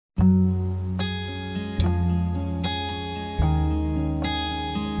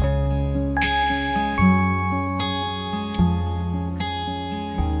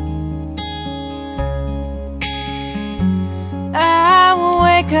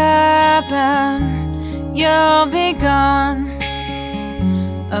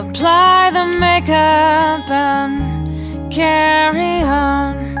apply the makeup and carry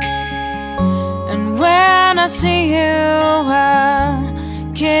on. And when I see you, I'll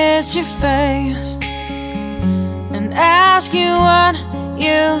kiss your face and ask you what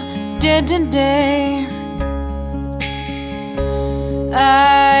you did today.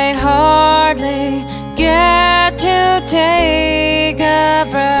 I hardly get to take a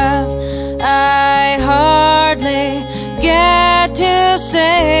breath. I hardly get to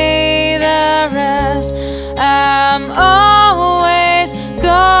say the rest. I'm always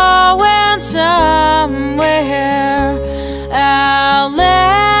going somewhere. I'll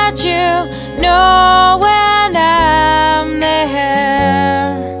let you know when I'm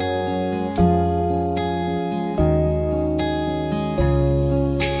there.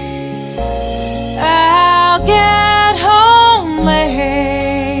 I'll get home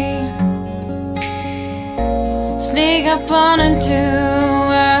late, sneak up on into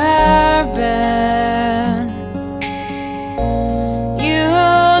our bed. You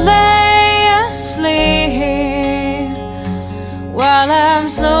lay asleep while I'm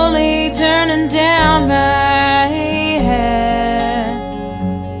slowly turning down my head.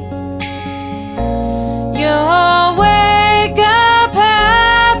 You'll wake up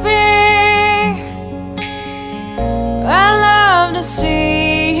happy. I love to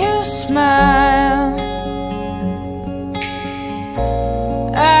see you smile.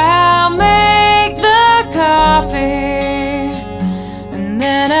 I'll make the coffee, and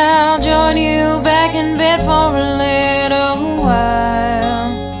then I'll join you back in bed for a little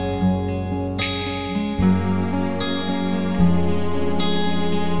while.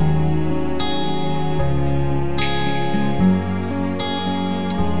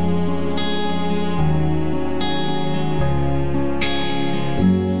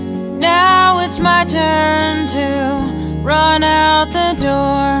 Now it's my turn to run out the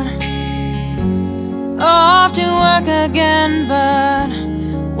door, off to work again, but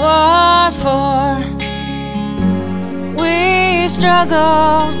what for? We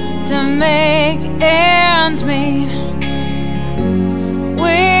struggle to make ends meet.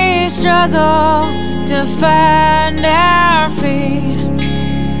 We struggle to find our feet.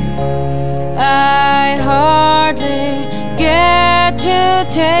 I hardly get to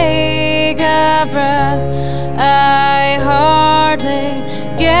take a breath. I hardly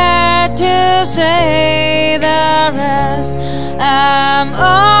get to say the rest. I'm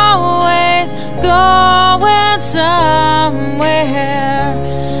always going somewhere.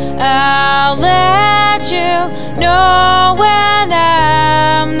 I'll let you know when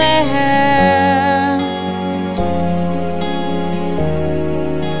I'm there.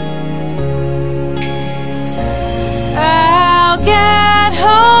 I'll get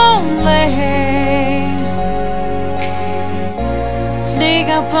home late, sneak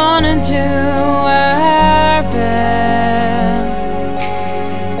up on into our bed.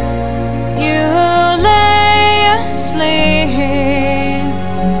 You lay asleep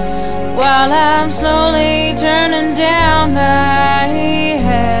while I'm slowly turning down my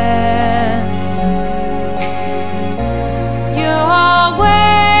head. You'll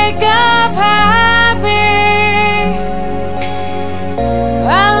wake up happy.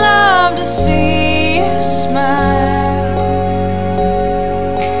 I love to see you smile.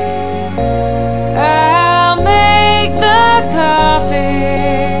 I'll make the coffee,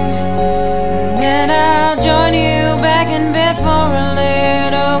 and then I'll join you back in bed for a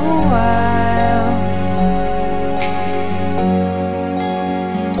little while.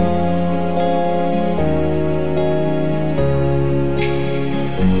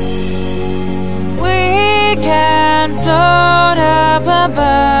 We can float up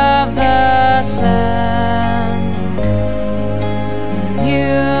above the sun.